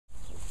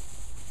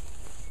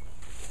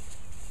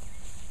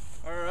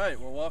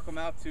welcome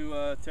out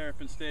to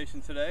Terrapin Station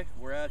today.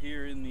 We're out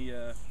here in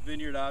the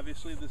vineyard,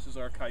 obviously. This is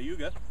our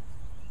cayuga.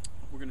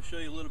 We're going to show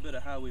you a little bit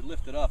of how we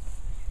lift it up.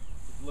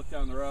 If you look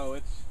down the row,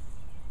 it's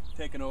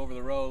taking over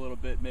the row a little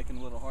bit, making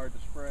it a little hard to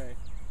spray.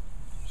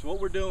 So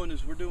what we're doing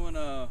is we're doing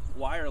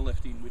wire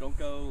lifting. We don't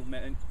go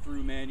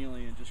through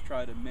manually and just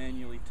try to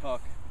manually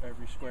tuck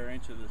every square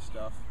inch of this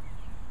stuff.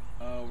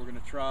 We're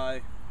going to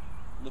try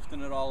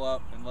lifting it all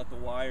up and let the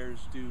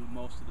wires do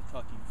most of the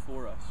tucking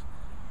for us.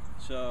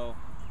 So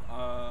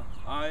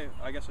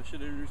I guess I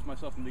should introduce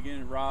myself in the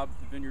beginning. Rob,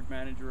 the vineyard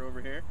manager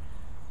over here.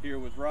 Here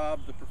with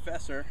Rob, the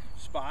professor,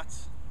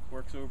 Spots,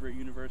 works over at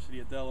University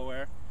of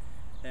Delaware.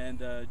 And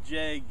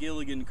Jay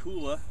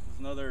Gilligan-Kula is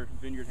another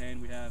vineyard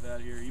hand we have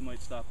out here. He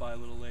might stop by a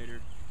little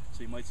later,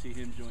 so you might see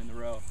him join the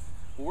row.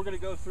 But we're going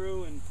to go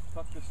through and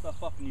tuck this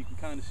stuff up, and you can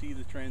kind of see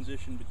the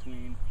transition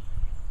between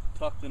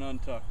tucked and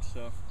untucked.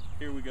 So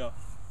here we go.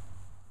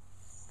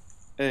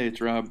 Hey, it's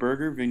Rob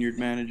Berger, vineyard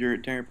manager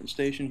at Terrapin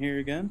Station here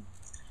again.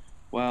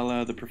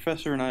 While the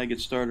professor and I get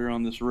started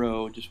on this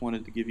row, I just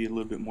wanted to give you a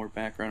little bit more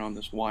background on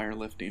this wire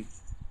lifting.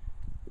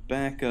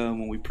 Back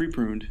when we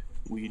pre-pruned,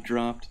 we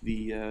dropped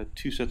the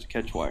 2 sets of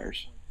catch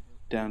wires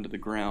down to the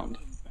ground.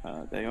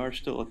 They are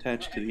still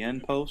attached to the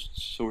end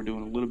posts, so we're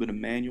doing a little bit of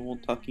manual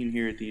tucking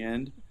here at the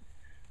end.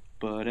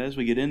 But as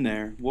we get in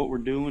there, what we're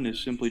doing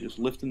is simply just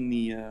lifting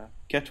the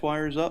catch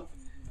wires up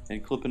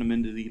and clipping them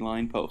into the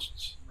line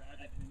posts.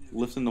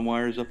 Lifting the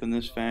wires up in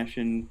this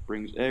fashion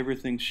brings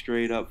everything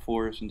straight up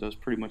for us and does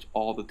pretty much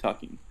all the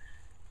tucking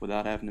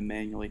without having to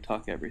manually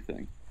tuck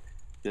everything.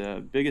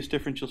 The biggest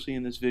difference you'll see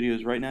in this video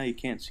is right now you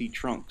can't see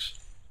trunks.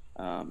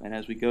 And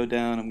as we go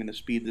down, I'm going to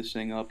speed this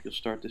thing up. You'll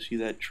start to see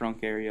that trunk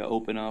area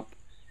open up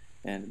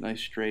and a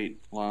nice straight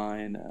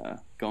line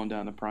going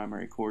down the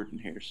primary cord in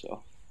here.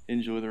 So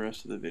enjoy the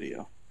rest of the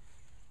video.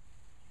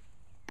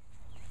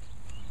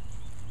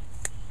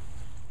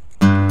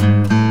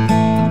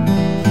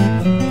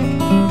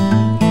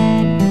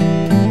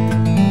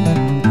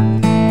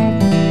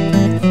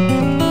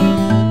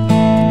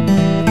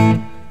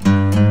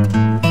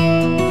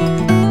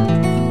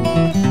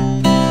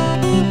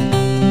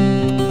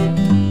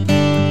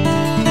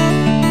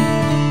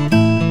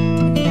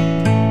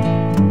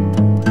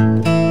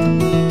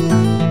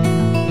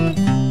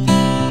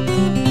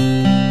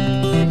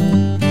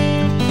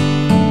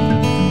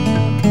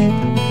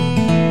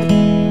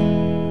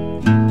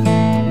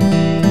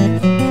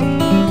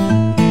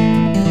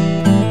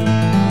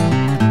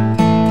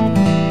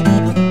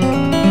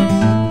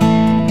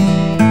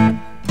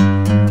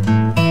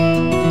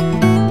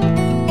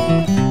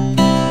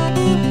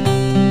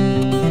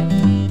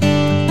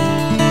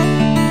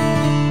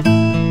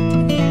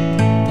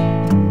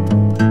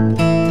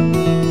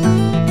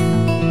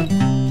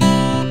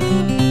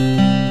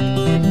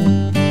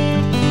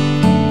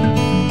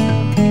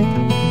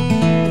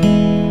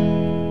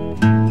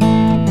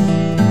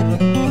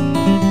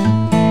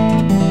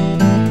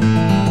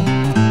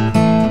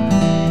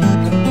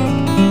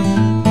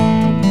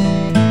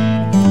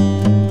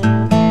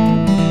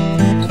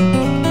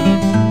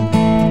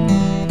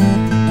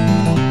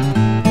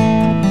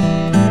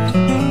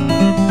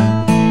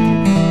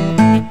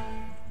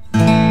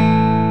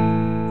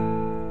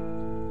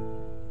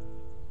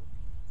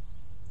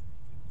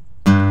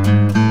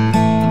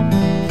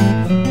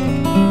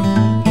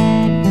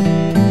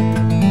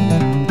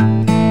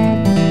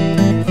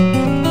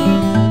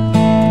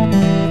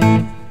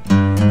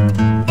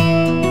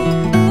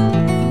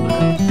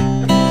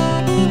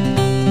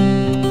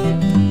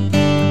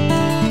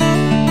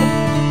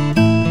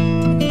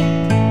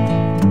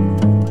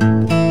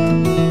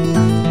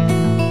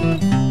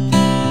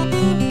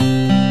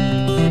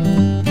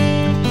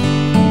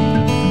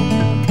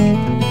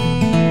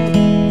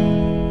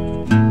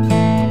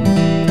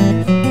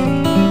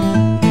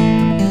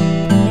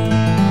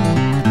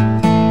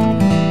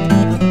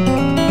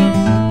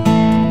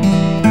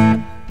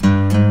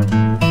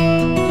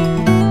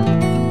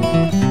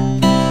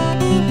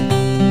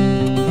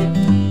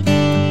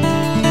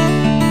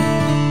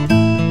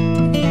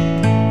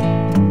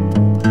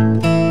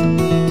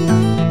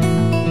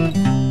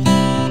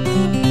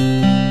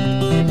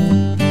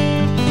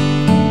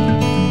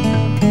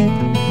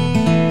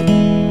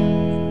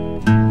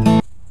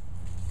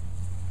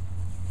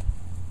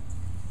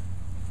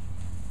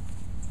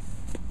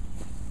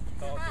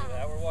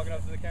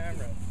 Up to the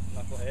camera,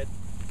 knucklehead.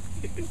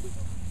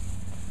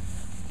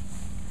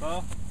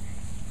 Well,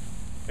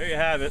 there you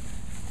have it.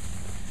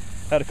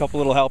 Had a couple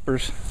little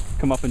helpers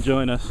come up and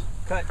join us.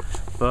 Cut.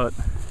 But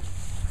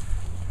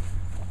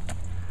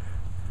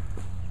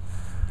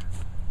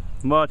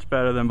much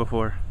better than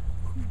before.